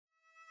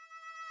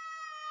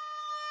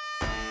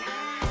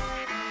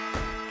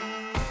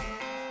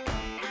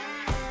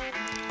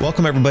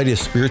Welcome everybody to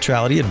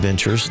Spirituality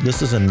Adventures.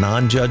 This is a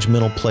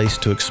non-judgmental place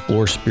to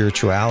explore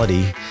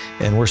spirituality,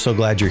 and we're so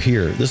glad you're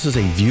here. This is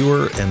a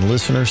viewer and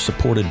listener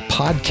supported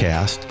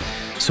podcast,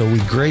 so we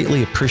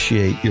greatly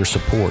appreciate your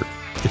support.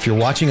 If you're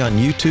watching on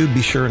YouTube,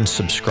 be sure and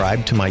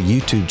subscribe to my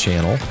YouTube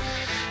channel.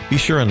 Be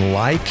sure and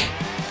like,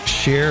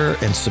 share,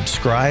 and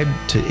subscribe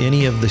to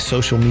any of the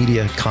social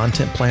media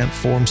content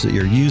platforms that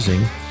you're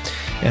using.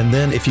 And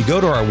then if you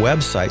go to our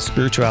website,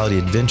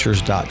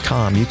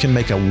 spiritualityadventures.com, you can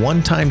make a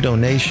one-time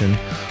donation,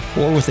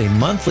 or with a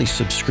monthly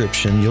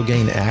subscription, you'll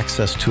gain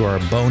access to our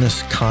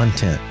bonus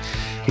content.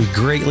 We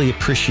greatly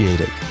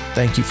appreciate it.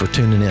 Thank you for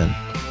tuning in.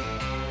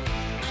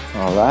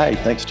 All right.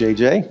 Thanks,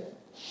 JJ.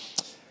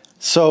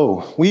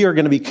 So we are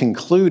going to be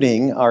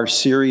concluding our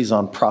series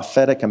on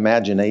prophetic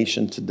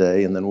imagination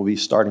today, and then we'll be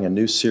starting a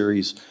new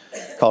series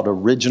called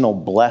Original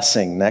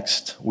Blessing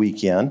next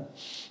weekend,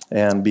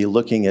 and be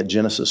looking at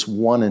Genesis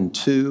 1 and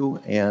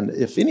 2. And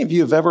if any of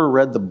you have ever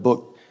read the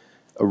book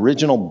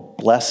Original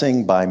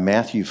Blessing by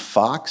Matthew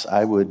Fox,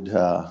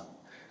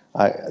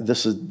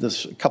 this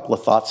is a couple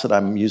of thoughts that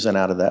I'm using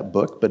out of that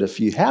book. But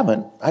if you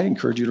haven't, I'd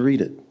encourage you to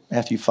read it.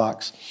 Matthew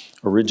Fox,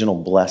 Original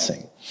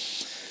Blessing.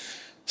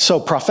 So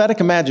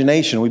prophetic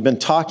imagination, we've been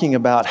talking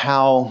about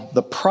how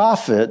the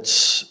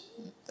prophets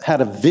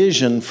had a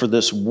vision for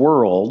this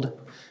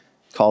world,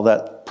 call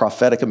that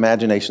prophetic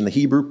imagination, the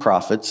Hebrew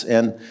prophets.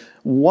 And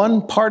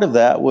one part of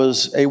that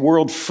was a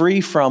world free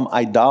from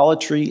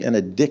idolatry and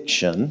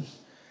addiction.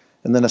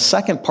 And then a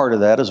second part of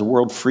that is a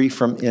world free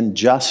from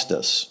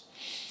injustice.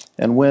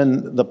 And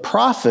when the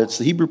prophets,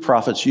 the Hebrew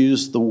prophets,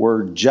 used the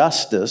word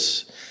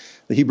justice,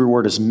 the Hebrew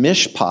word is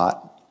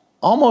mishpat,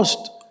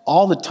 almost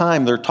all the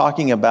time they're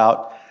talking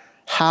about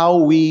how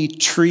we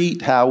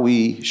treat, how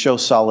we show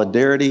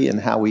solidarity, and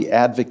how we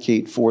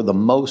advocate for the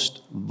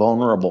most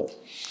vulnerable.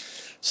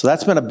 So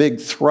that's been a big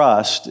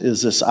thrust,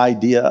 is this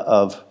idea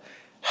of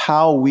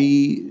how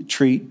we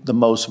treat the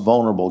most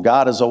vulnerable.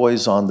 God is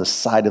always on the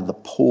side of the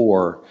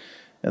poor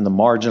and the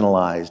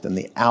marginalized and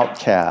the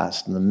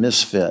outcast and the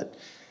misfit.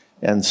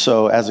 And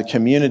so as a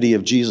community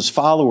of Jesus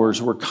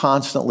followers, we're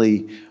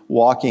constantly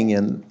walking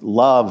in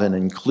love and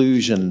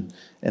inclusion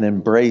and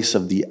embrace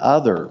of the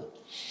other.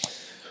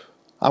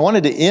 I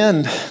wanted to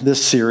end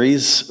this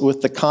series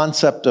with the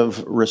concept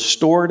of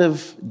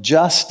restorative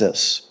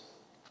justice,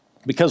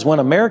 because when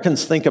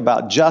Americans think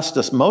about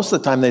justice, most of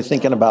the time they're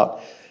thinking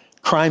about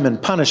crime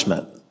and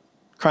punishment.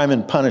 Crime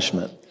and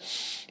punishment.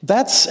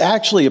 That's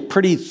actually a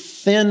pretty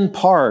thin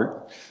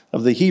part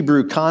of the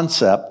Hebrew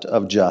concept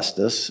of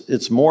justice.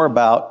 It's more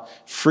about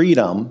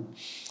freedom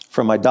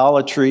from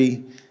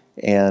idolatry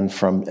and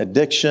from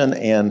addiction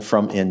and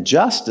from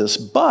injustice.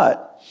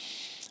 But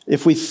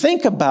if we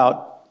think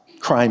about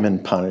crime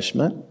and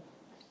punishment,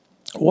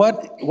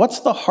 what's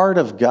the heart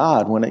of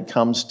God when it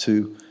comes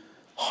to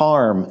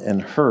harm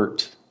and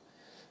hurt?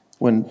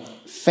 When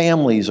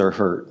families are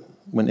hurt,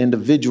 when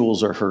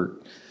individuals are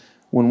hurt,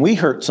 when we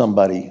hurt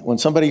somebody, when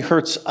somebody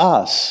hurts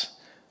us,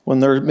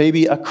 when there may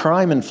be a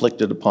crime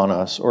inflicted upon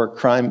us or a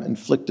crime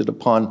inflicted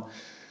upon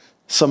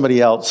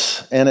somebody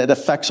else, and it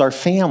affects our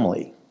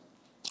family.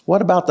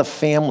 What about the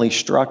family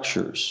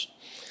structures?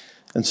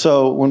 And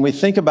so when we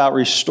think about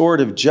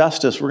restorative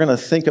justice, we're going to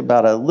think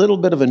about a little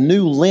bit of a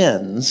new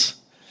lens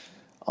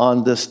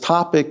on this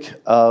topic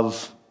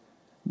of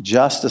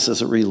justice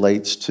as it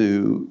relates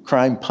to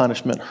crime,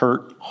 punishment,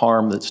 hurt,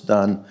 harm that's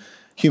done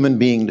human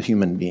being to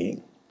human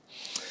being.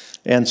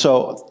 And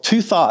so,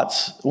 two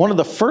thoughts. One of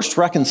the first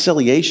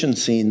reconciliation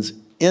scenes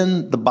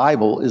in the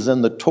Bible is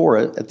in the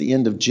Torah at the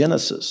end of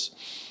Genesis.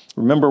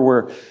 Remember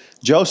where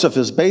Joseph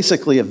is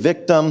basically a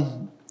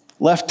victim,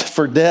 left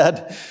for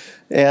dead,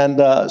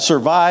 and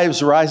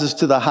survives, rises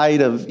to the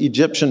height of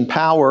Egyptian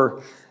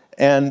power.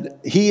 And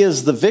he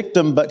is the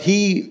victim, but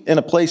he, in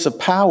a place of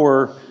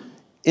power,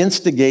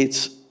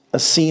 instigates a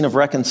scene of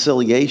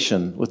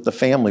reconciliation with the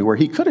family where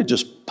he could have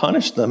just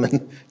punished them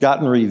and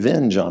gotten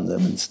revenge on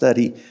them. Instead,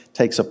 he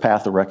takes a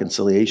path of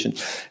reconciliation.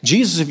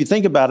 Jesus, if you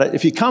think about it,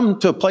 if you come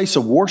to a place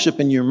of worship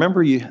and you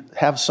remember you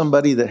have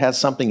somebody that has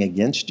something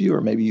against you, or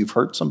maybe you've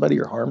hurt somebody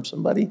or harmed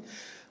somebody,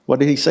 what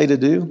did he say to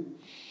do?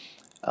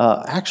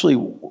 Actually,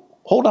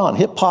 hold on,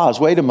 hit pause,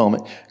 wait a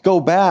moment. Go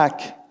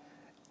back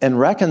and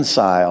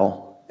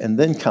reconcile, and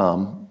then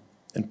come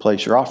and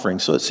place your offering.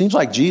 So it seems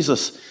like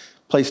Jesus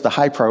placed a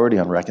high priority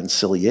on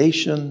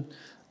reconciliation,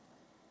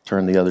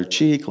 turn the other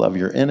cheek, love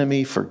your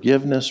enemy,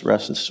 forgiveness,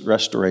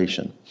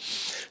 restoration.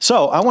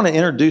 So I want to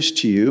introduce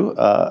to you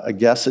a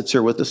guest that's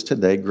here with us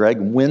today, Greg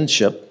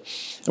Winship.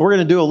 And we're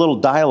going to do a little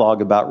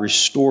dialogue about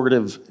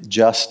restorative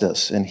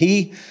justice. And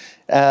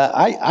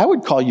I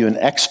would call you an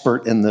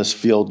expert in this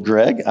field,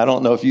 Greg. I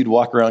don't know if you'd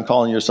walk around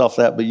calling yourself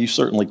that, but you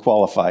certainly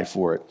qualify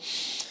for it.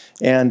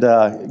 And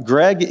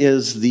Greg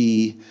is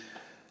the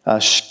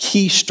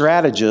key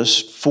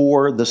strategist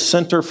for the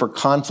Center for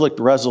Conflict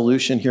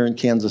Resolution here in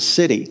Kansas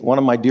City. One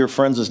of my dear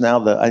friends is now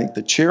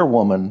the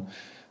chairwoman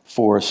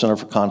for Center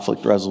for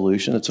Conflict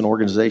Resolution. It's an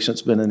organization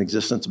that's been in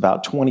existence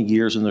about 20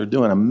 years, and they're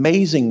doing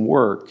amazing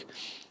work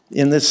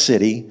in this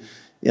city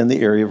in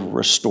the area of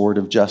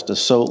restorative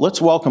justice. So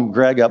let's welcome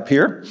Greg up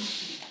here.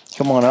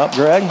 Come on up,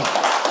 Greg.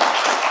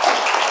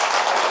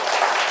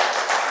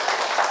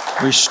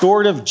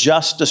 Restorative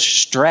justice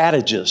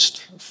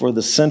strategist for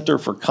the Center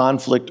for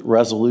Conflict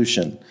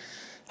Resolution.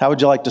 How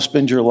would you like to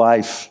spend your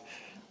life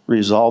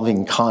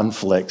resolving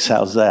conflicts?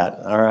 How's that?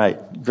 All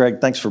right.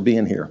 Greg, thanks for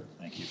being here.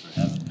 Thank you for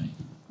having me.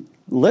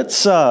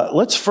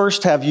 Let's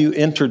first have you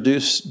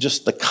introduce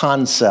just the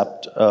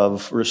concept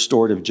of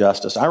restorative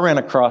justice. I ran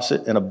across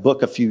it in a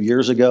book a few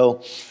years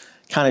ago,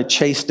 kind of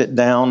chased it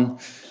down,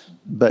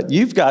 but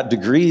you've got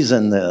degrees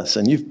in this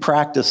and you've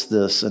practiced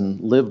this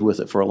and lived with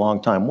it for a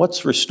long time.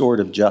 What's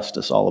restorative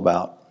justice all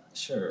about?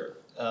 Sure.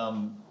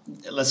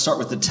 Let's start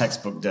with the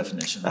textbook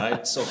definition,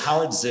 right? So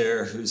Howard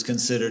Zehr, who's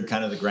considered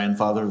kind of the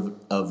grandfather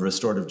of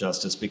restorative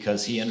justice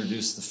because he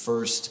introduced the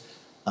first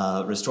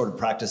restorative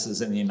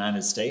practices in the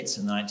United States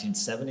in the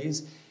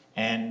 1970s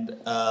and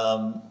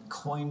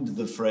coined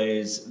the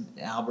phrase,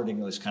 Albert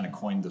English kind of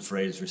coined the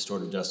phrase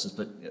restorative justice,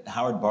 but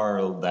Howard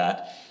borrowed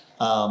that.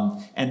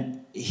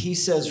 And he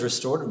says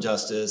restorative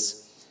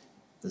justice,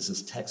 this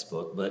is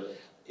textbook, but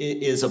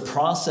it is a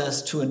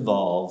process to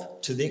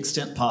involve, to the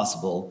extent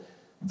possible,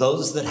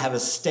 those that have a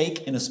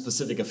stake in a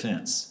specific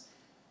offense,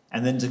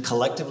 and then to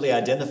collectively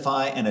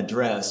identify and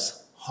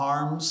address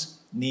harms,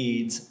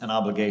 needs, and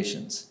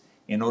obligations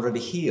in order to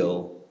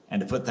heal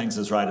and to put things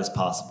as right as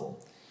possible.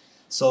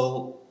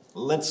 So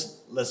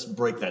let's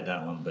break that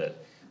down a little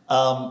bit.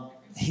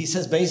 He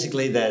says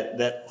basically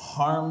that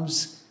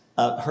harms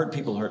hurt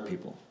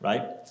people,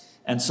 right?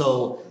 And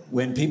so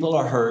when people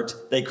are hurt,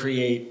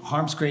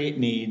 harms create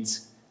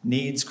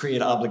needs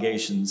create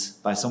obligations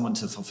by someone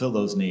to fulfill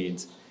those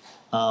needs.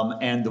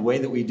 And the way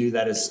that we do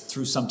that is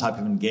through some type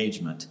of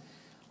engagement.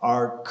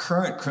 Our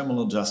current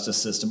criminal justice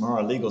system or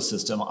our legal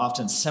system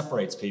often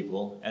separates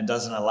people and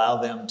doesn't allow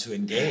them to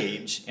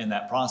engage in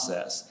that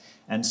process.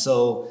 And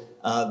so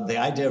the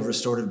idea of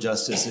restorative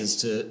justice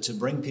is to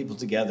bring people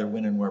together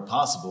when and where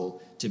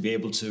possible to be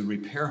able to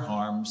repair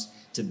harms,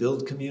 to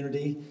build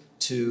community,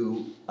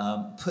 to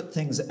put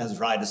things as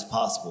right as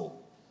possible,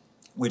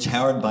 which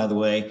Howard, by the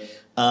way,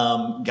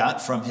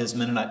 got from his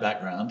Mennonite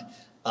background.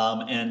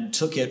 And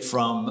took it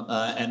from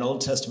an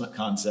Old Testament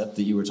concept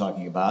that you were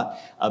talking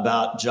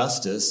about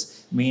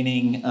justice,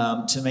 meaning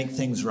to make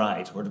things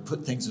right or to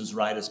put things as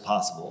right as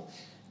possible.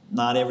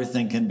 Not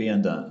everything can be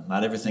undone.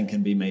 Not everything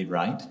can be made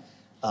right.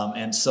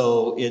 And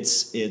so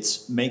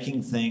it's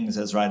making things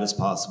as right as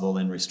possible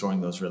and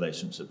restoring those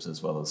relationships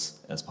as well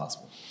as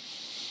possible.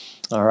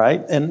 All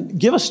right. And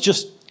give us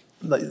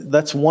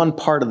that's one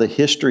part of the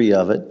history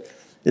of it.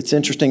 It's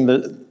interesting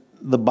that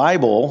the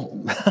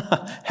Bible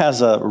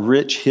has a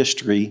rich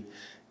history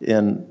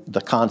in the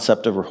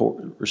concept of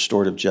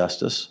restorative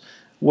justice.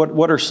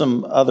 What are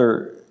some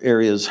other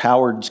areas?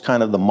 Howard's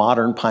kind of the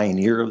modern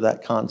pioneer of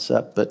that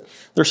concept, but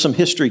there's some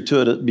history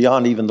to it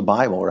beyond even the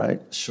Bible, right?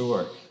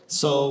 Sure.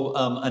 So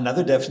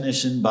another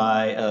definition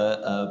by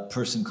a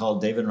person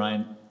called David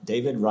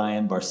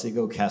Ryan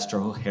Barsigo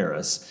Castro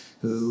Harris,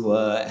 who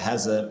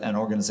has an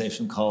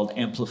organization called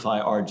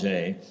Amplify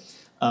RJ,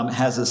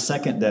 has a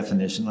second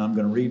definition. I'm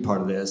going to read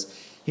part of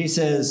this. He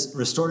says,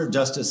 restorative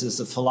justice is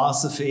a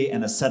philosophy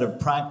and a set of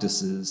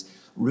practices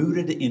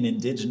rooted in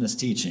indigenous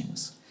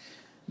teachings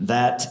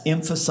that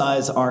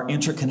emphasize our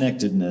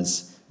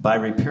interconnectedness by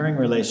repairing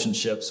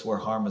relationships where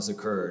harm has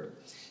occurred.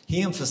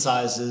 He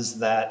emphasizes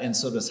that, and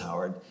so does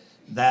Howard,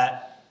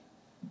 that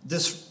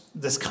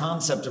this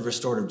concept of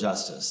restorative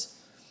justice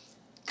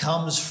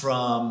comes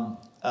from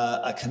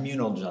a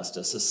communal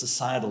justice, a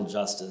societal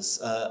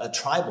justice, a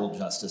tribal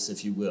justice,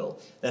 if you will,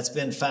 that's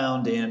been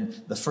found in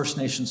the First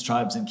Nations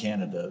tribes in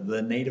Canada,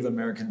 the Native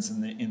Americans in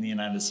the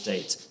United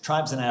States,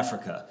 tribes in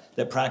Africa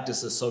that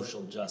practice a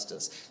social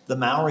justice. The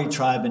Maori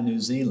tribe in New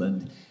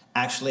Zealand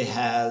actually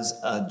has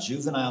a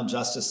juvenile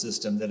justice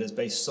system that is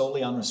based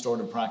solely on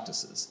restorative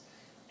practices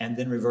and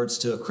then reverts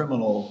to a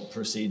criminal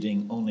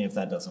proceeding only if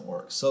that doesn't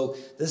work. So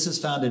this is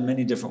found in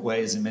many different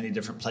ways in many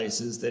different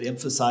places that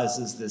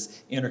emphasizes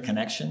this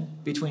interconnection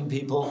between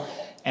people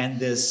and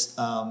this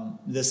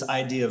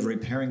idea of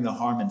repairing the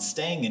harm and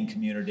staying in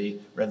community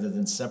rather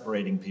than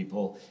separating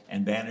people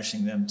and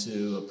banishing them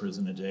to a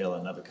prison, a jail,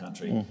 another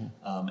country,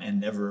 and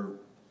never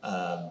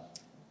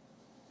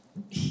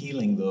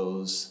healing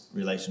those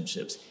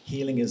relationships.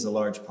 Healing is a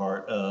large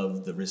part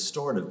of the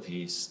restorative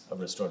piece of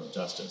restorative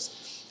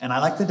justice. And I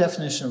like the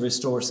definition of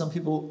restore. Some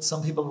people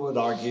would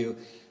argue,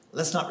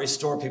 let's not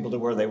restore people to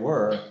where they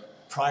were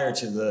prior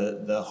to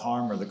the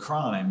harm or the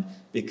crime,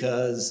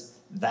 because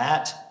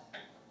that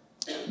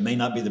may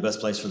not be the best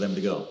place for them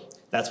to go.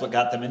 That's what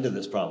got them into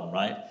this problem,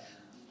 right?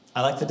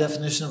 I like the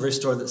definition of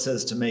restore that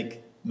says to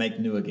make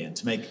new again,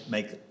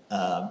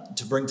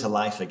 to bring to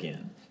life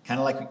again. Kind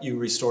of like you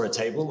restore a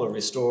table or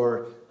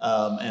restore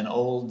an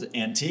old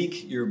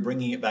antique, you're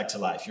bringing it back to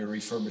life. You're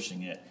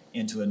refurbishing it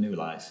into a new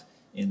life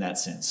in that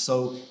sense.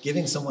 So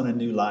giving someone a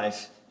new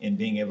life and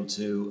being able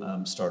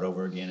to start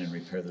over again and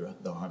repair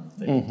the harm that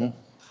they've done.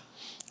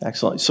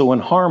 Excellent. So when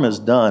harm is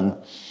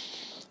done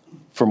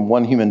from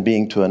one human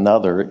being to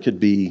another, it could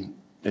be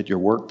at your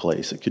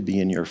workplace. It could be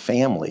in your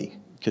family.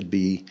 It could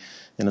be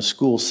in a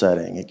school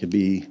setting. It could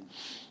be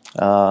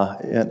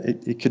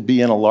it could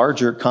be in a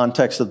larger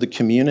context of the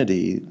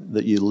community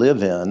that you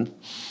live in.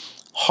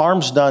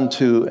 Harm's done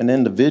to an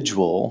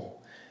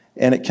individual,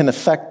 and it can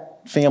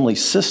affect family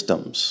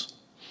systems.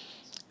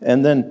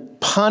 And then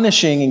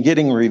punishing and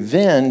getting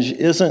revenge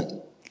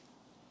isn't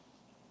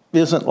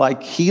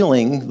like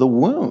healing the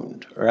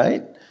wound,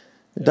 right?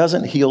 It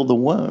doesn't heal the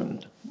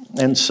wound.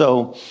 And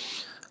so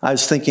I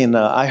was thinking,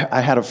 I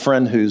had a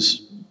friend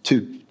whose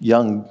two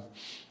young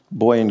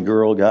boy and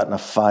girl got in a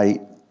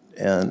fight,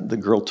 and the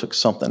girl took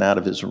something out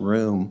of his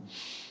room,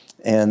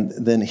 and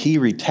then he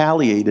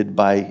retaliated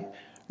by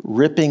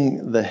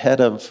ripping the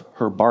head of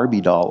her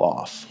Barbie doll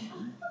off.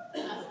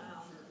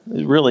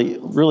 Really,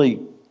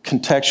 really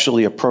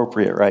contextually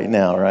appropriate right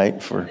now,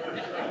 right? For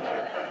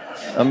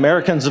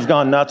Americans have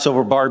gone nuts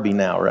over Barbie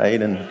now,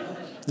 right? And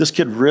this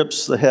kid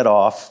rips the head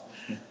off.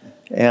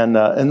 And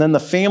then the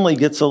family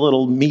gets a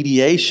little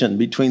mediation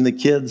between the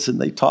kids, and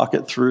they talk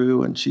it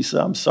through. And she said,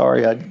 "I'm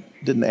sorry, I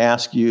didn't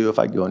ask you if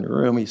I'd go in your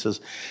room."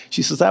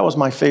 She says, "That was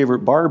my favorite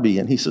Barbie."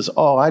 And he says,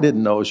 "Oh, I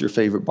didn't know it was your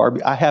favorite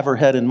Barbie. I have her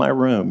head in my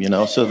room,"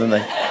 So then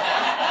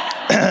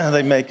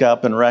they make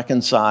up and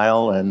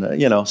reconcile,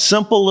 and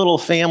simple little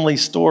family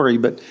story.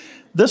 But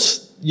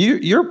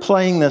you're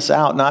playing this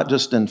out not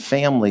just in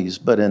families,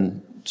 but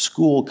in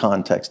school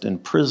context, in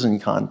prison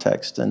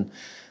context, and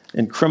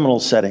in criminal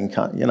setting.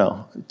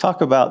 Talk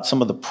about some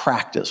of the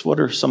practice. What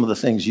are some of the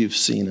things you've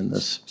seen in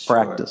this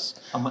practice?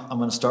 I'm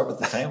going to start with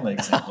the family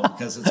example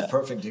because it's a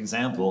perfect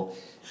example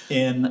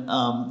in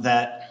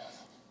that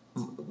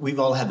we've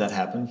all had that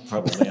happen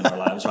probably in our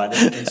lives, right?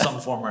 In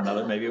some form or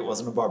another. Maybe it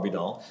wasn't a Barbie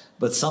doll,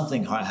 but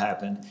something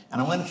happened. And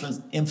I want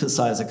to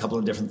emphasize a couple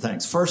of different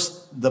things.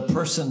 First, the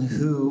person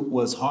who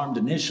was harmed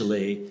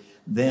initially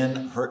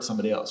then hurt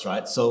somebody else,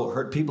 right? So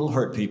hurt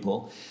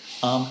people.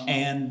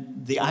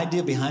 And the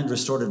idea behind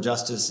restorative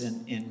justice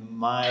in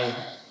my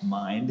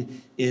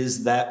mind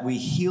is that we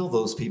heal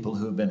those people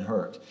who have been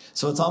hurt.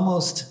 So it's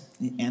almost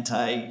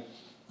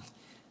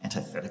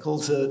antithetical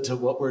to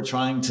what we're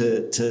trying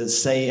to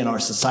say in our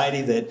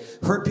society, that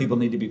hurt people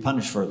need to be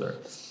punished further.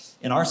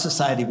 In our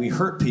society, we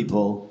hurt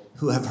people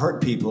who have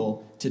hurt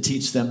people to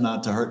teach them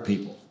not to hurt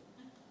people.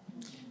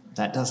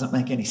 That doesn't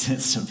make any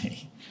sense to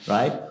me,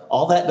 right?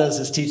 All that does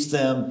is teach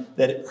them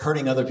that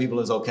hurting other people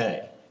is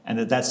okay. And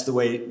that's the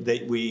way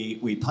that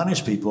we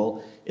punish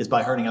people, is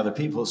by hurting other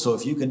people. So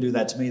if you can do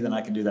that to me, then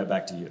I can do that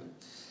back to you.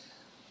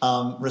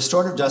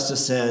 Restorative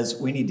justice says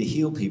we need to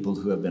heal people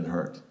who have been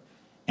hurt.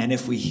 And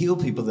if we heal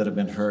people that have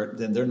been hurt,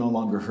 then they're no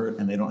longer hurt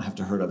and they don't have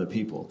to hurt other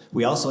people.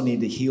 We also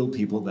need to heal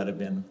people that have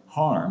been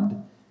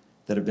harmed,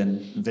 that have been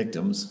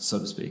victims, so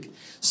to speak.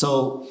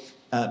 So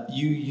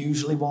you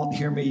usually won't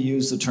hear me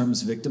use the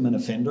terms victim and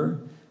offender,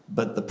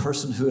 but the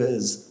person who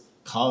has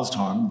caused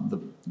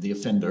harm, the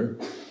offender,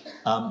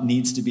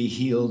 needs to be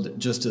healed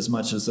just as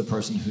much as the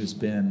person who's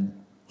been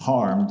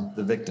harmed,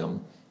 the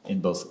victim, in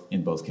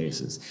both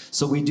cases.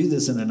 So we do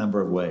this in a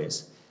number of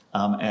ways.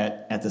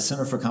 At the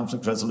Center for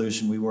Conflict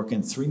Resolution, we work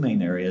in three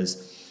main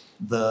areas: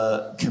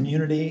 the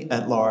community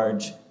at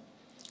large,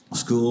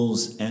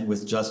 schools, and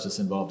with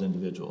justice-involved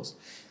individuals.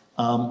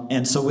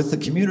 And so with the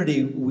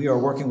community, we are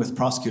working with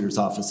prosecutor's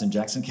office in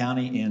Jackson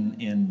County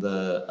in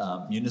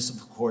the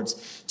municipal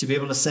courts to be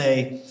able to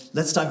say,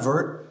 let's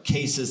divert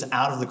cases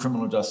out of the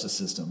criminal justice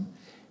system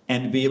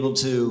and be able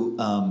to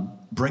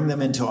bring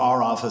them into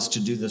our office to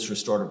do this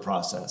restorative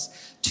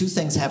process. Two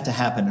things have to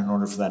happen in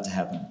order for that to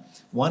happen.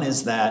 One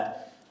is that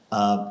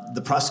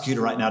the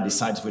prosecutor right now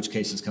decides which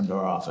cases come to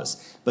our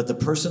office, but the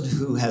person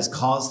who has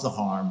caused the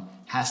harm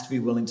has to be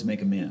willing to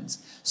make amends.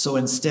 So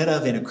instead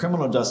of in a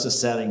criminal justice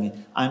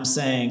setting, I'm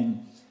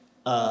saying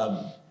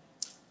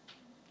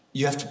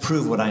you have to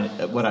prove what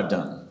I've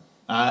done.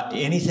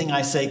 Anything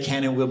I say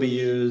can and will be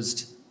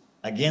used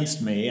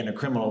against me in a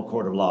criminal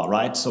court of law,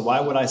 right? So why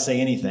would I say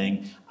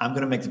anything? I'm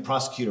going to make the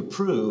prosecutor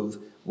prove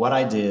what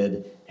I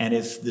did, and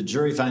if the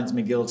jury finds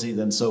me guilty,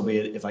 then so be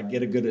it. If I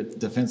get a good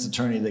defense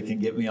attorney that can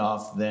get me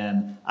off,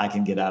 then I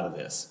can get out of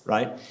this,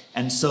 right?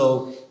 And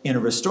so in a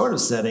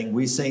restorative setting,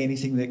 we say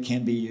anything that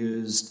can be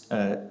used,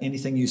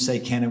 anything you say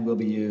can and will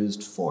be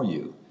used for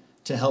you,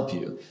 to help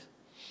you.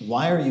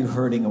 Why are you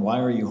hurting and why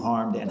are you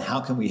harmed, and how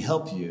can we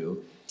help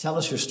you? Tell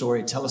us your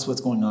story. Tell us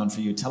what's going on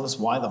for you. Tell us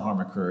why the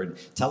harm occurred.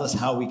 Tell us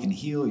how we can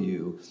heal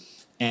you.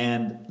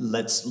 And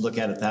let's look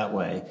at it that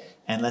way.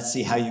 And let's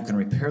see how you can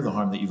repair the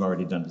harm that you've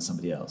already done to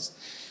somebody else.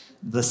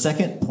 The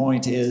second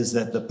point is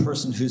that the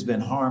person who's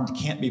been harmed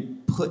can't be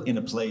put in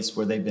a place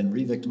where they've been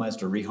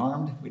re-victimized or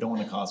reharmed. We don't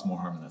want to cause more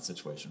harm in that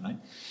situation, right?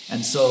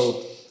 And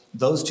so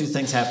those two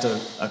things have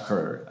to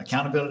occur.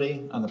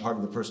 Accountability on the part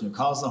of the person who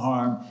caused the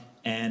harm,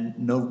 and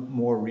no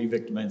more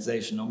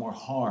re-victimization, no more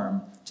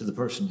harm to the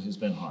person who's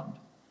been harmed.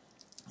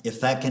 If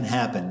that can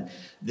happen,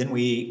 then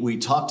we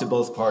talk to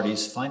both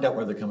parties, find out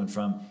where they're coming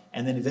from,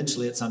 and then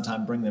eventually at some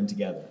time bring them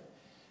together.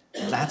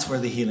 that's where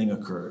the healing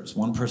occurs.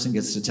 One person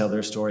gets to tell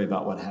their story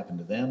about what happened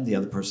to them. The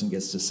other person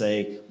gets to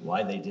say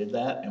why they did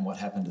that and what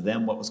happened to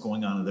them, what was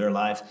going on in their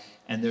life.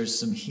 And there's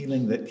some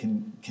healing that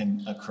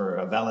can occur,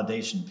 a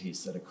validation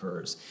piece that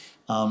occurs.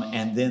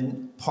 And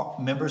then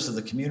members of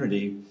the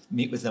community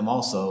meet with them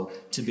also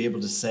to be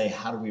able to say,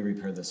 how do we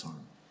repair this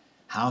harm?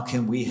 How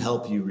can we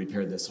help you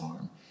repair this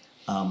harm?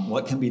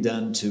 What can be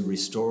done to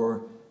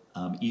restore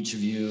each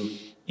of you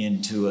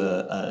into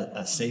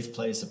a safe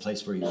place, a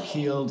place where you're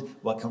healed?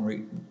 What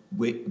can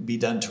be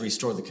done to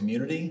restore the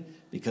community?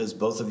 Because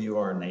both of you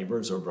are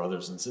neighbors or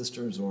brothers and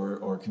sisters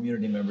or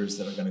community members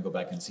that are going to go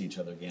back and see each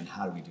other again.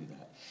 How do we do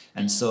that?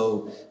 And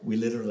so we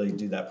literally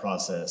do that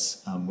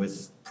process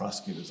with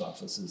prosecutors'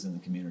 offices in the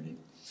community.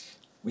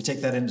 We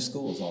take that into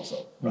schools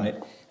also, right?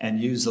 And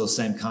use those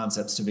same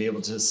concepts to be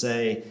able to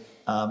say,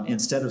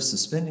 instead of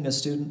suspending a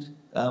student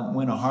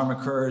when a harm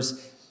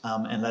occurs,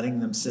 and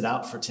letting them sit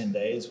out for 10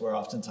 days, where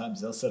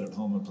oftentimes they'll sit at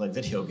home and play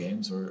video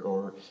games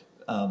or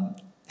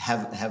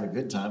have a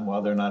good time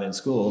while they're not in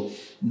school.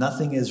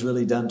 Nothing is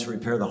really done to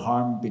repair the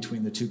harm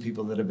between the two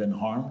people that have been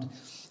harmed.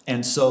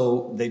 And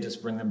so they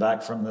just bring them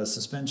back from the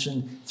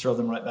suspension, throw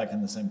them right back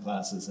in the same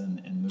classes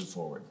and move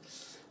forward.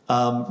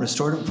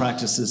 Restorative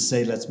practices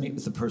say, let's meet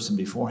with the person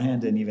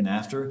beforehand and even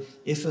after.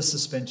 If a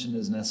suspension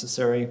is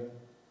necessary,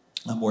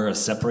 where a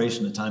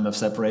time of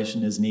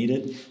separation is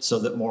needed so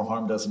that more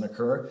harm doesn't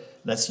occur,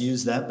 let's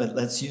use that, but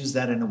let's use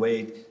that in a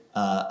way,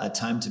 a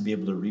time to be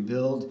able to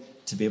rebuild,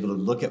 to be able to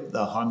look at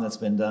the harm that's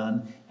been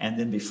done, and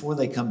then before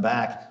they come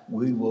back,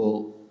 we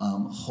will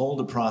hold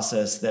a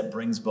process that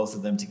brings both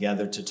of them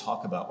together to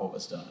talk about what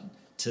was done,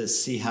 to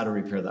see how to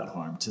repair that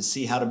harm, to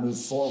see how to move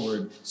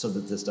forward so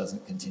that this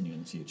doesn't continue in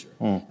the future.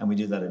 And we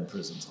do that in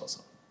prisons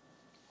also.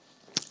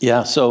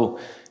 Yeah, so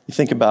you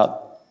think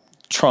about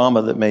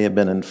trauma that may have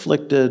been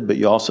inflicted, but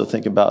you also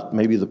think about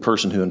maybe the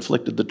person who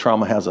inflicted the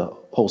trauma has a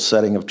whole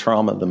setting of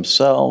trauma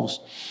themselves.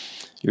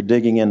 You're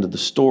digging into the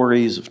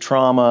stories of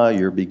trauma.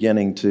 You're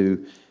beginning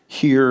to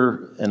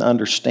hear and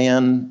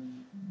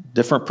understand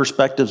different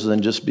perspectives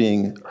than just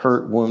being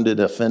hurt, wounded,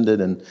 offended,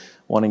 and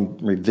wanting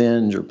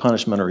revenge or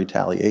punishment or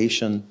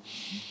retaliation.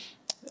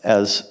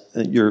 As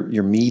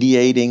you're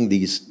mediating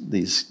these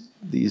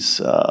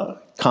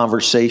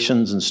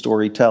conversations and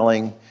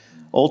storytelling,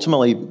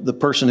 ultimately, the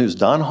person who's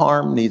done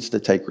harm needs to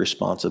take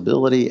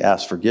responsibility,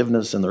 ask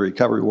forgiveness. In the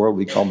recovery world,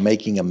 we call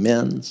making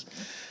amends.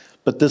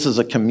 But this is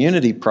a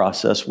community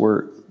process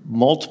where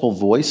multiple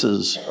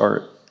voices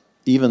are,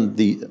 even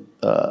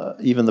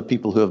the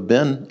people who have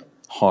been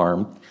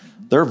harmed,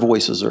 their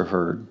voices are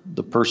heard.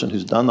 The person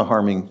who's done the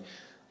harming,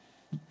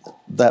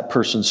 that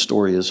person's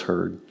story is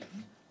heard.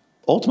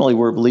 Ultimately,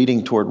 we're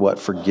leading toward what?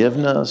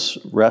 Forgiveness,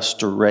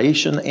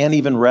 restoration, and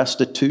even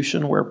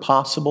restitution where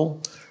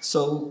possible.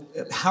 So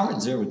Howard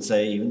Zier would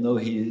say, even though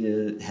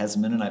he has a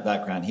Mennonite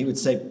background, he would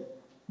say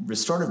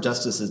restorative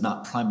justice is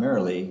not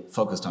primarily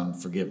focused on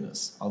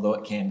forgiveness, although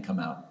it can come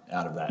out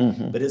of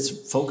that. But it's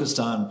focused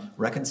on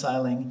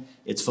reconciling.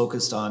 It's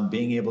focused on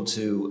being able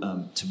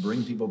to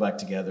bring people back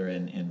together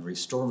and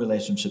restore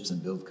relationships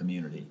and build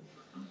community.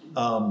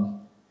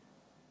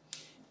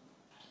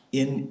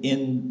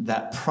 In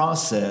that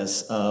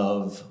process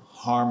of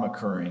harm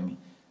occurring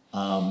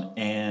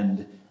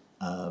and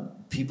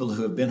people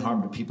who have been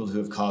harmed to people who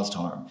have caused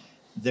harm,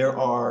 there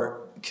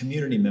are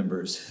community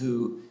members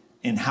who,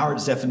 in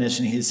Howard's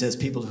definition, he says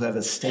people who have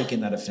a stake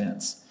in that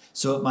offense.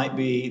 So it might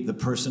be the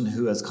person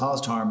who has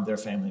caused harm, their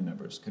family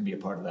members could be a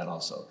part of that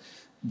also.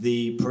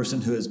 The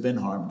person who has been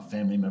harmed,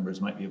 family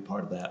members might be a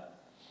part of that.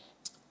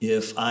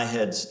 If I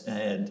had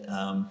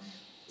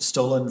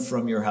stolen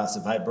from your house,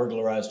 if I had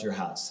burglarized your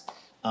house,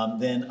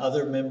 then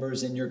other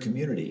members in your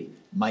community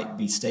might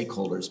be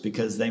stakeholders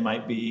because they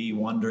might be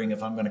wondering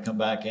if I'm going to come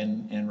back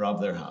and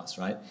rob their house,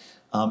 right?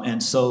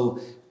 And so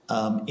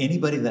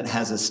anybody that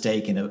has a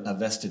stake in a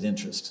vested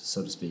interest,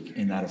 so to speak,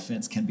 in that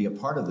offense can be a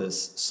part of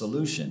this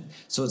solution.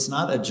 So it's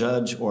not a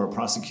judge or a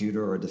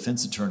prosecutor or a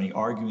defense attorney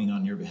arguing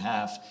on your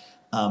behalf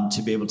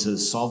to be able to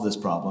solve this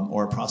problem,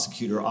 or a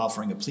prosecutor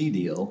offering a plea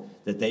deal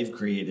that they've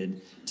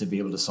created to be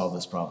able to solve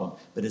this problem,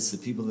 but it's the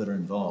people that are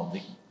involved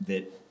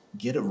that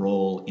get a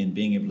role in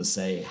being able to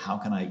say, how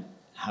can I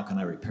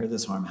repair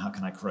this harm? How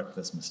can I correct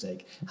this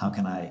mistake? How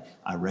can I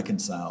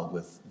reconcile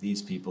with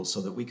these people so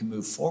that we can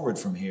move forward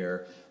from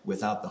here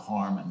without the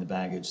harm and the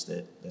baggage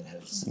that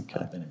has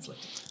been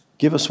inflicted?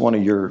 Give us one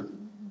of your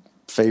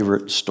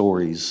favorite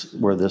stories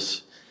where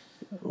this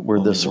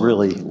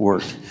really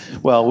worked.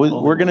 Well,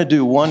 we're going to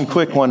do one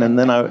quick one, and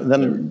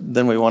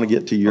then we want to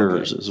get to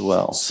yours as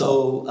well.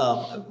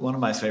 So one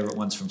of my favorite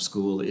ones from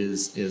school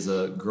is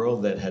a girl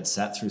that had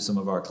sat through some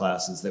of our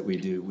classes that we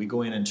do. We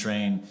go in and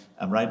train.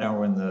 Right now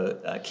we're in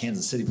the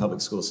Kansas City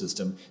public school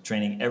system,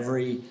 training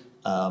every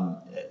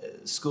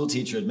school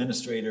teacher,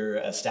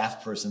 administrator,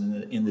 staff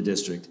person in the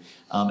district,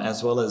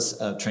 as well as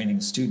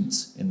training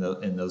students in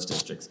those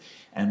districts.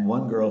 And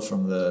one girl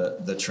from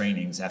the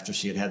trainings, after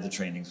she had the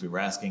trainings, we were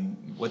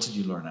asking, what did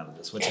you learn out of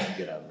this? What did you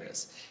get out of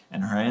this?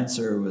 And her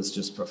answer was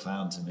just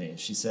profound to me.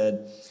 She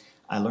said,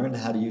 I learned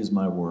how to use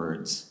my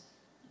words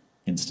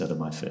instead of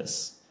my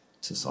fists.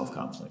 to solve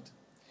conflict.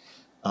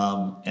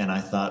 And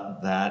I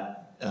thought that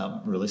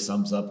really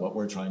sums up what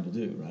we're trying to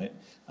do, right?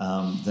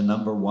 The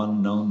number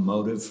one known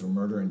motive for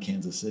murder in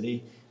Kansas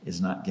City is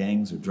not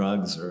gangs or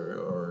drugs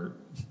or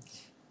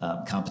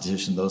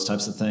competition, those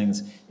types of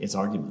things. It's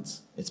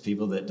arguments. It's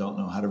people that don't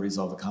know how to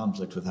resolve a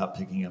conflict without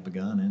picking up a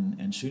gun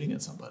and shooting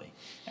at somebody.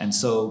 And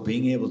so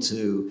being able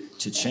to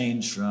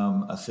change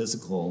from a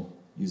physical,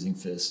 using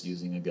fists,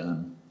 using a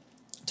gun,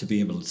 to be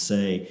able to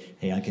say,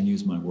 hey, I can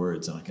use my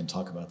words and I can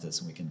talk about this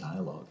and we can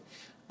dialogue,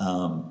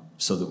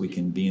 so that we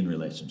can be in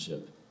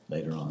relationship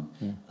later on,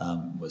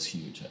 was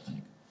huge, I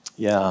think.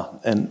 Yeah,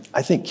 and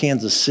I think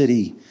Kansas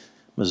City,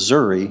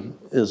 Missouri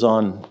is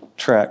on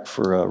track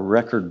for a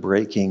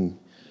record-breaking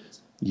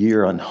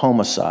year on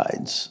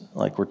homicides.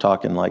 Like we're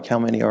talking like how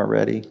many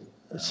already?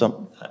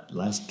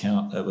 Last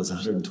count, it was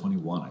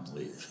 121, I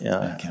believe. Yeah.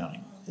 Not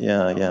counting.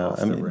 Yeah.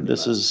 I mean,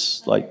 this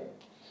is like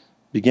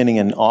beginning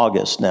in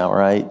August now,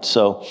 right?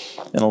 So,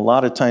 and a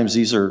lot of times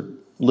these are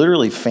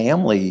literally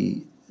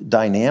family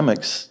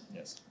dynamics,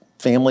 Yes.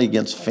 family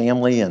against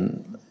family,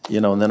 and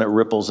and then it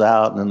ripples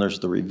out, and then there's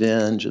the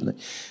revenge, and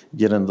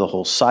get into the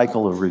whole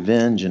cycle of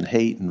revenge and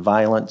hate and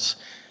violence,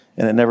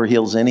 and it never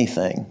heals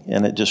anything,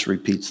 and it just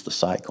repeats the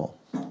cycle.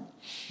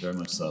 Very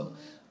much so.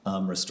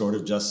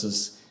 Restorative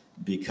justice,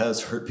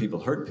 because hurt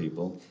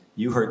people,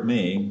 you hurt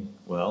me,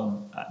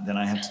 well, then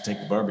I have to take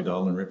the Barbie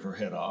doll and rip her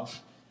head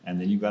off,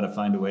 and then you've got to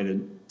find a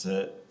way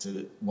to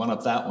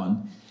one-up that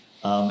one,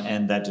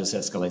 and that just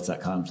escalates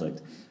that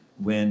conflict.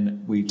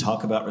 When we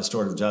talk about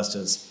restorative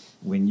justice,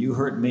 when you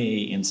hurt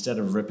me, instead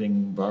of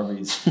ripping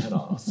Barbie's head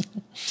off,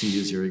 to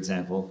use your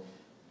example,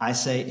 I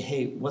say,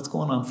 hey, what's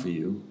going on for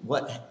you?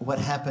 What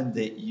happened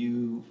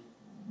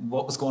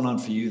what was going on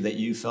for you that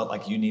you felt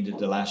like you needed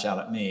to lash out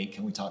at me?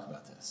 Can we talk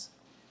about this?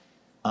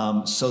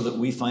 So that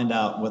we find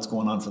out what's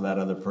going on for that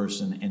other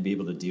person and be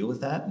able to deal with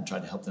that and try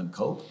to help them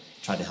cope,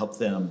 try to help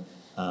them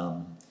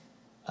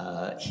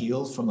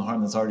heal from the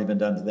harm that's already been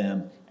done to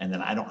them, and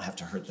then I don't have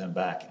to hurt them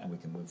back, and we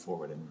can move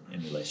forward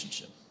in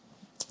relationship.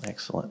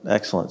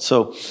 Excellent.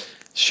 So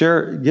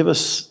give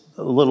us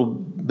a little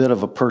bit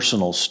of a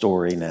personal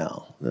story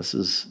now.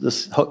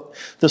 This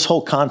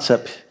whole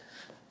concept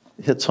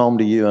hits home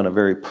to you in a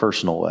very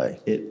personal way.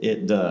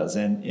 It does,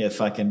 and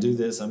if I can do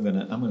this, I'm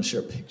gonna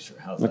share a picture.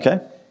 How's that? Okay.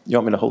 You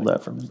want me to hold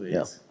that for me? Please.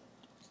 Yeah.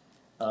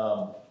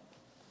 I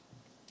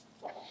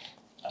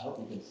hope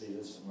you can see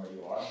this from where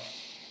you are.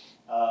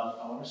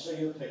 I want to show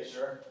you a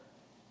picture.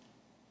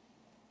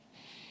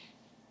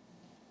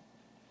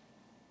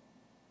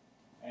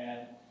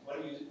 And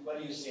what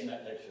do you see in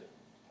that picture?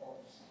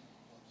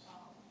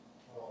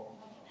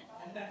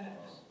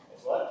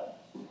 It's what?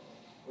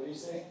 What do you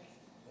see?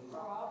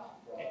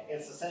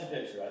 It's the same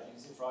picture, right? You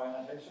see a frog in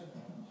that picture?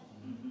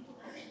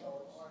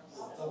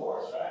 It's a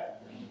horse, right?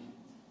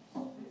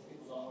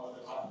 People don't know what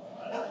they're talking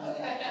about,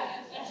 right?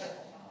 Is it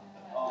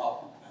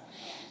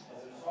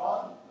a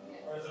frog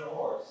or is it a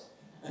horse?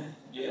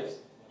 Yes.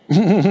 Good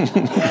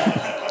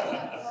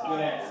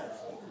answer.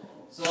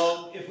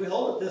 So if we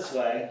hold it this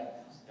way,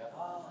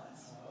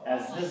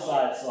 as this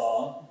side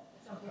saw,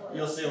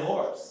 you'll see a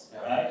horse,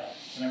 right?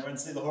 Can everyone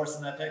see the horse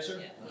in that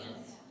picture?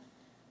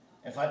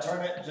 If I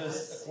turn it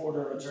just a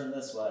quarter of a turn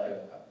this way,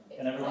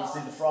 can everyone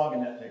see the frog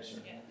in that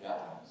picture?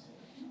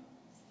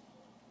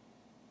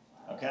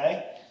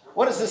 Okay?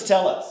 What does this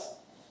tell us?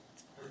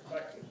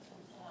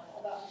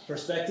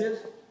 Perspective?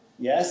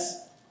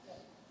 Yes?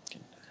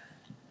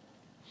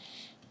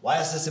 Why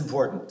is this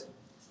important?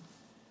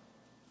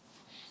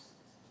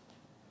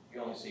 If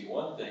you only see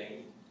one thing,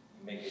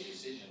 you make a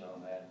decision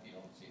on that if you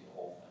don't see the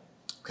whole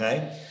thing.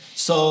 Okay?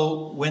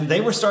 So when they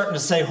were starting to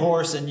say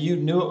horse and you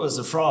knew it was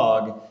a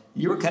frog,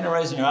 you were kind of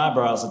raising your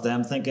eyebrows at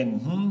them thinking,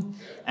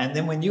 And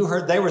then when you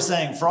heard they were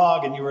saying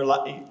frog and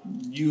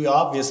you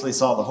obviously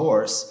saw the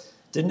horse,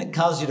 didn't it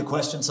cause you to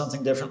question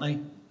something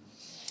differently?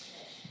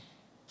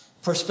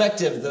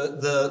 Perspective,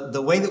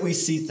 the way that we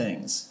see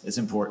things is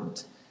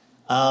important.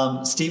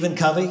 Stephen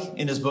Covey,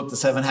 in his book, The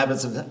 7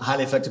 Habits of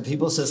Highly Effective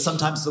People, says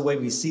sometimes the way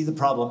we see the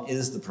problem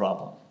is the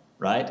problem,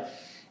 right?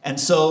 And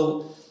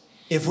so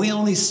if we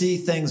only see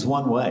things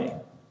one way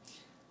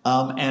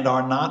and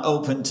are not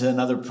open to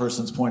another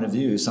person's point of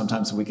view,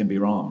 sometimes we can be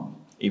wrong,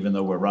 even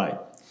though we're right.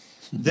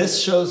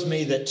 This shows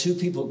me that two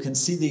people can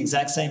see the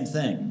exact same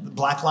thing, the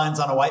black lines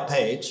on a white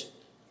page,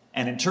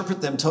 and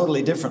interpret them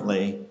totally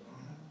differently,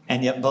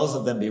 and yet both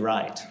of them be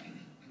right.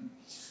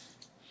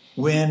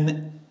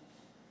 When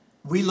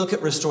we look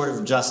at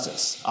restorative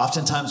justice,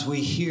 oftentimes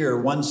we hear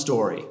one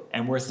story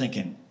and we're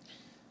thinking,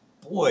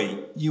 boy,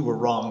 you were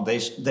wrong.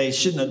 They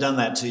shouldn't have done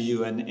that to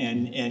you,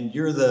 and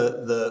you're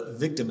the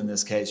victim in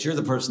this case. You're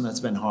the person that's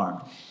been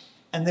harmed.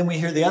 And then we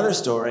hear the other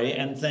story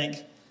and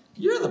think,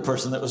 you're the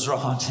person that was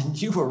wronged, and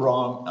you were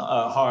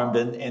harmed,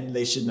 and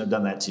they shouldn't have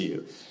done that to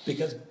you.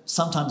 Because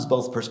sometimes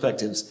both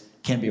perspectives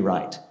can be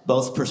right.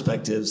 Both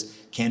perspectives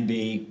can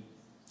be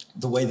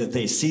the way that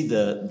they see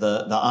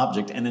the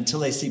object, and until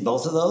they see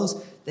both of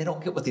those, they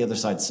don't get what the other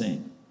side's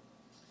seeing.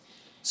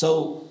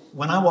 So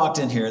when I walked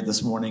in here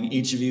this morning,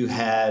 each of you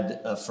had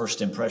a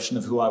first impression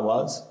of who I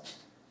was.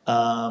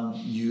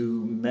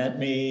 You met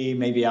me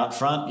maybe out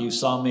front. You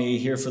saw me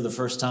here for the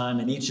first time,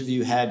 and each of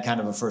you had kind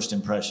of a first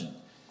impression.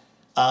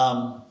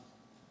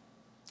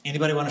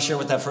 Anybody want to share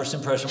what that first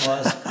impression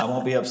was? I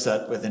won't be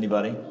upset with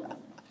anybody.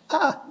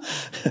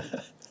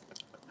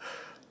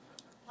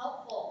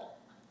 Helpful.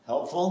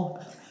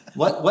 Helpful?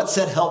 What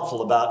said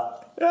helpful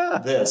about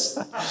this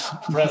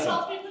present?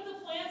 Help me with the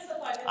plants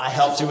that I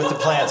helped you with the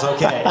plants,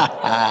 okay.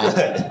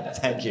 Good,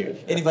 thank you.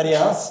 Anybody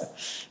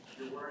else?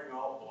 You're wearing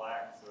all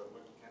black, so it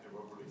looked kind of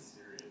overly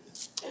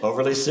serious.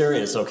 Overly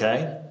serious,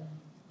 okay.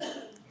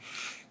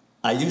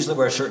 I usually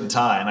wear a shirt and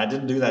tie, and I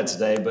didn't do that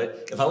today,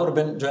 but if I would have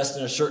been dressed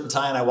in a shirt and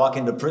tie and I walk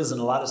into prison,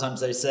 a lot of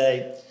times they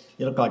say,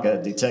 you look like a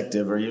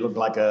detective, or you look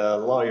like a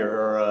lawyer,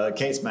 or a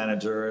case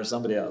manager, or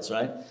somebody else,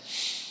 right?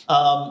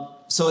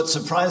 So it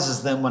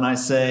surprises them when I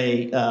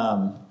say,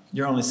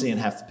 you're only seeing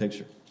half the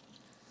picture.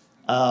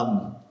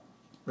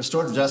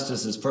 Restorative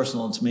justice is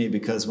personal to me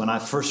because when I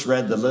first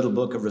read the little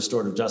book of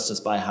Restorative Justice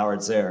by Howard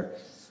Zehr,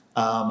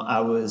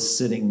 I was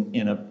sitting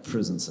in a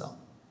prison cell.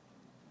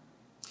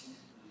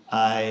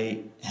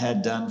 I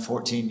had done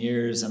 14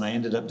 years, and I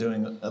ended up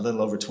doing a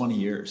little over 20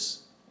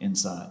 years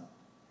inside.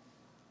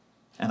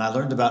 And I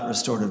learned about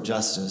restorative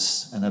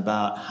justice and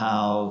about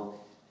how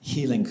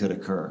healing could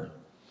occur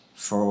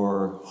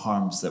for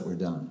harms that were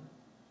done.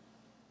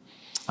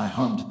 I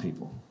harmed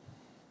people.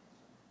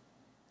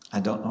 I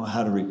don't know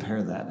how to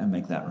repair that and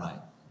make that right.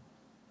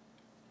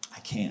 I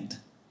can't.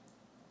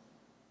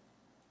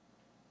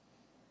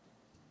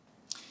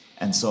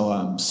 And so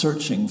I'm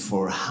searching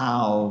for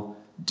how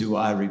do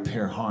I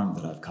repair harm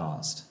that I've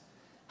caused?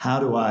 How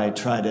do I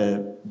try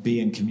to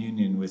be in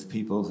communion with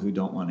people who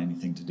don't want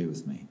anything to do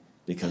with me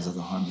because of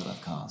the harm that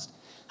I've caused?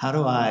 How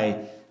do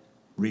I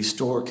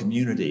restore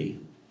community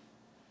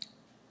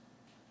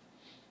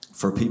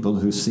for people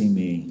who see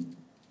me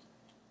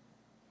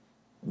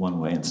one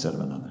way instead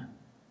of another?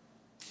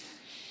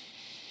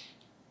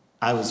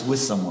 I was with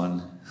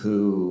someone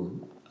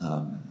who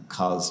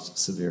caused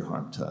severe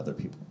harm to other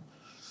people.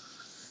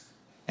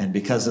 And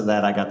because of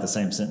that, I got the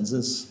same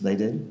sentences they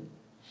did.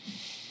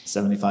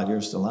 75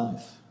 years to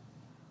life.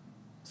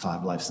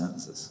 5 life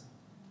sentences.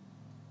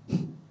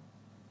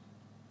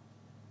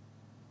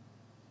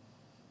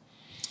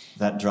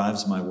 That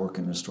drives my work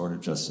in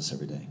restorative justice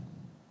every day.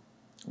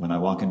 When I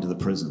walk into the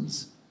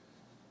prisons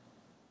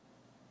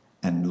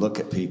and look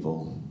at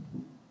people,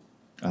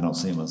 I don't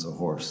see them as a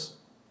horse.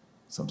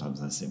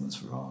 Sometimes I see them as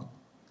a frog.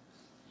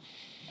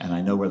 And I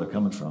know where they're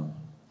coming from.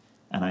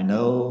 And I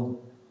know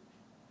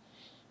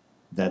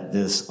that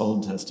this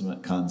Old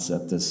Testament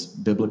concept, this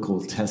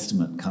biblical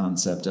Testament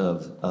concept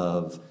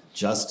of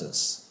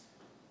justice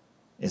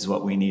is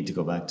what we need to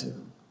go back to.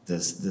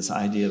 This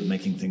idea of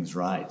making things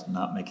right,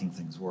 not making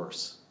things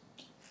worse.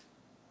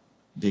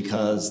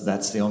 Because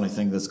that's the only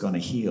thing that's going to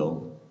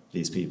heal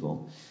these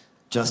people.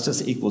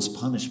 Justice equals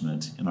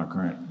punishment in our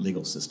current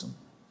legal system.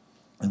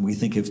 And we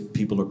think if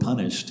people are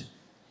punished,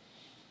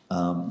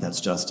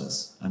 that's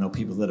justice. I know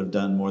people that have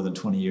done more than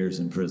 20 years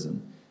in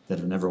prison that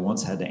have never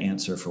once had to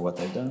answer for what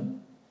they've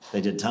done. They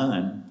did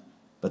time,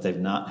 but they've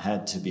not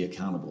had to be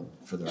accountable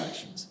for their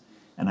actions.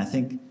 And I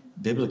think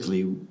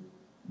biblically,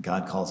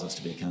 God calls us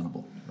to be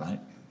accountable, right?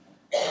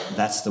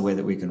 That's the way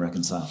that we can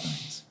reconcile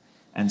things.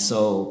 And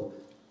so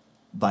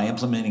by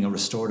implementing a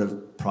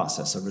restorative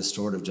process, a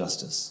restorative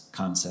justice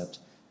concept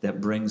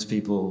that brings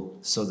people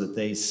so that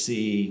they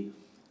see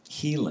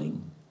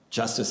healing,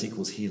 justice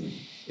equals healing.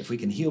 If we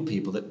can heal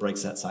people, it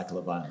breaks that cycle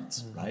of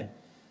violence, right?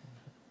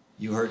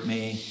 You hurt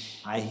me,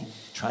 I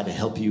try to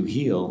help you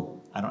heal.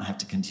 I don't have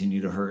to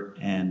continue to hurt,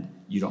 and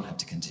you don't have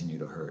to continue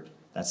to hurt.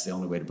 That's the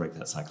only way to break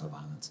that cycle of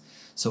violence.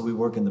 So we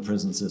work in the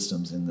prison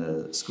systems, in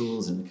the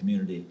schools, in the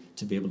community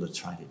to be able to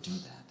try to do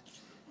that.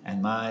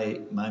 And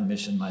my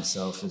mission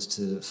myself is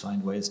to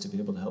find ways to be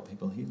able to help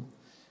people heal.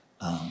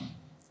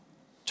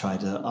 Try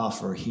to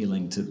offer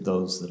healing to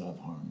those that I've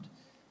harmed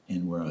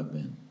in where I've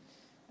been.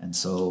 And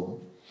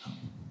so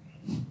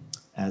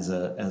as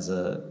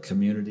a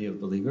community of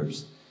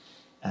believers,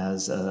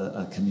 as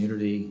a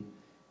community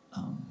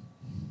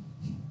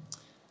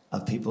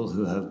of people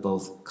who have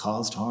both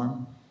caused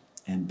harm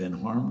and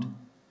been harmed,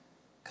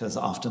 because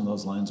often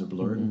those lines are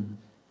blurred. Mm-hmm.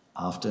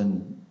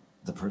 Often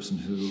the person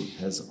who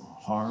has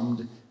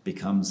harmed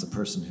becomes the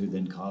person who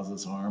then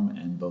causes harm,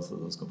 and both of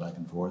those go back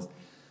and forth.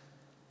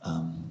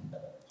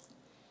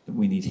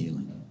 We need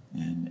healing,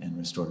 and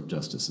restorative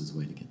justice is the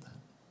way to get that.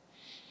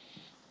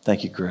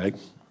 Thank you, Greg.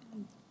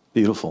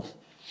 Beautiful.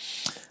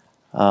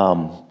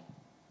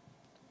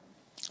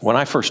 When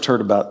I first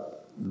heard about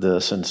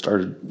this and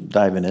started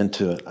diving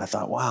into it, I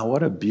thought, wow,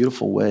 what a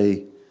beautiful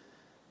way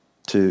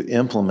to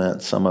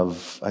implement some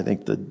of, I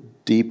think, the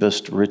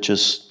deepest,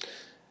 richest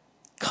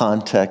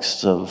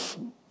contexts of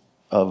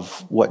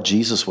what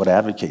Jesus would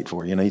advocate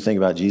for. You know, you think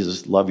about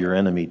Jesus, love your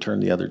enemy, turn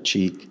the other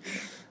cheek.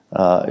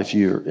 If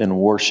you're in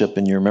worship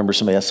and you remember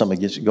somebody has something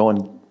against you, go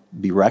and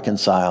be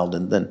reconciled.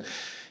 And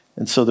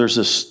so there's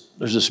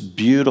this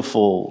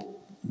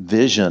beautiful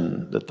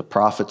vision that the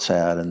prophets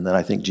had and that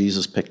I think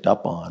Jesus picked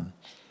up on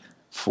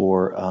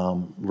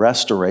for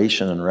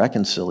restoration and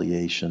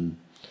reconciliation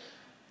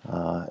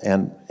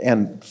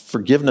And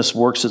forgiveness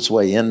works its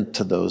way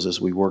into those as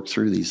we work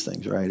through these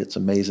things, right? It's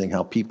amazing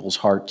how people's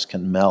hearts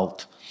can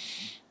melt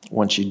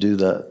once you do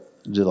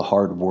the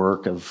hard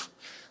work of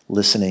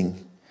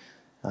listening,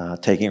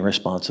 taking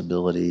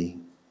responsibility,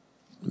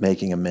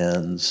 making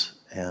amends,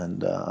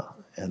 and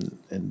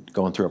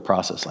going through a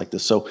process like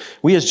this. So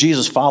we as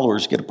Jesus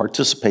followers get to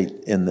participate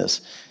in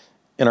this,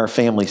 in our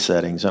family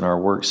settings, in our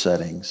work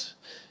settings,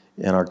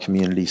 in our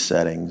community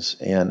settings.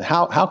 And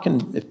how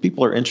can, if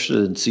people are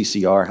interested in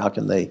CCR, how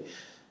can they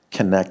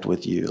connect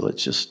with you?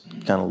 Let's just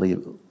kind of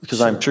leave,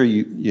 because I'm sure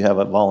you have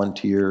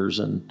volunteers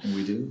and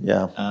we do.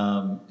 Yeah.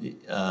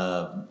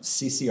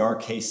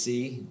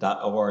 ccrkc.org.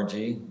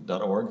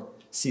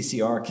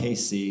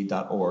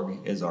 ccrkc.org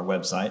is our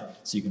website,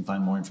 so you can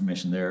find more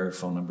information there,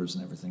 phone numbers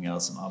and everything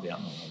else. And I'll be out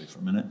in the lobby for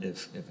a minute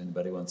if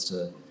anybody wants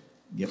to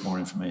get more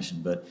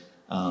information. But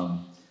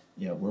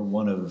we're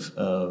one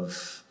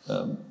of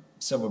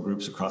several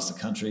groups across the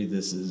country.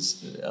 This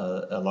is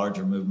a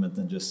larger movement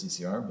than just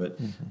CCR, but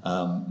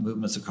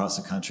movements across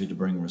the country to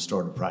bring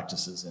restorative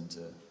practices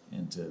into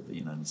the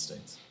United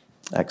States.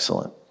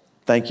 Excellent.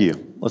 Thank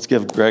you. Let's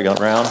give Greg a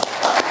round.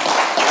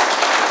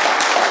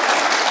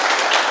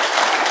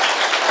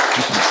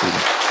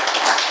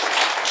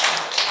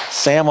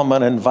 Sam, I'm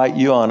going to invite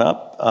you on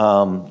up.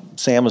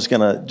 Sam is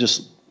going to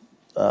just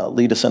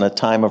lead us in a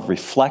time of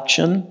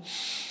reflection.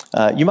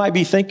 You might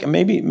be thinking,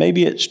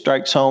 maybe it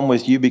strikes home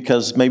with you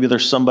because maybe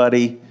there's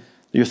somebody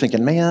you're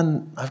thinking,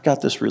 man, I've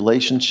got this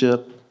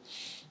relationship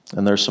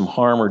and there's some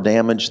harm or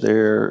damage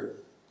there,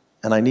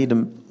 and I need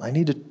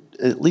to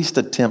at least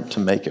attempt to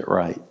make it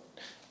right.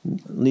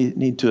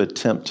 Need to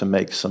attempt to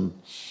make some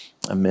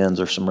amends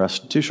or some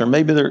restitution. Or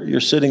maybe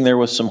you're sitting there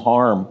with some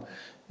harm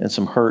and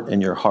some hurt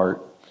in your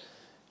heart,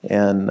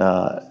 and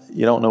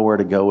you don't know where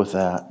to go with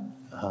that.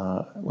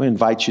 We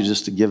invite you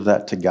just to give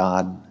that to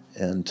God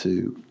and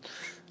to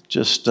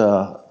just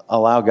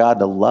allow God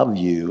to love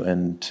you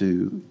and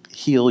to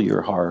heal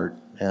your heart.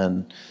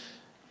 And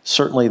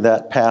certainly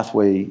that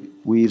pathway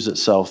weaves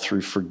itself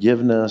through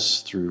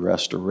forgiveness, through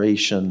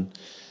restoration,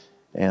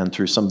 and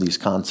through some of these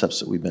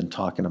concepts that we've been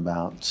talking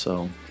about.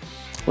 So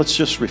let's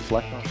just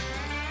reflect on it.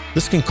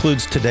 This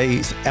concludes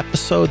today's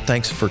episode.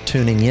 Thanks for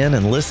tuning in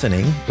and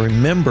listening.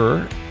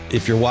 Remember,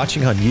 if you're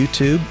watching on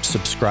YouTube,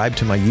 subscribe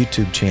to my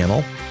YouTube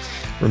channel.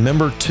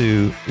 Remember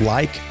to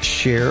like,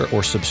 share,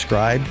 or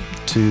subscribe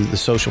to the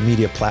social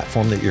media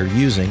platform that you're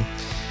using.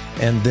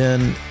 And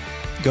then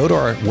go to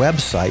our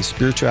website,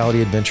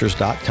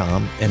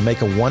 spiritualityadventures.com, and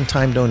make a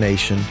one-time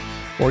donation,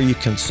 or you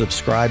can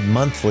subscribe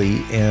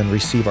monthly and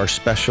receive our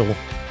special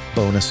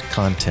bonus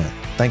content.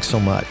 Thanks so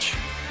much.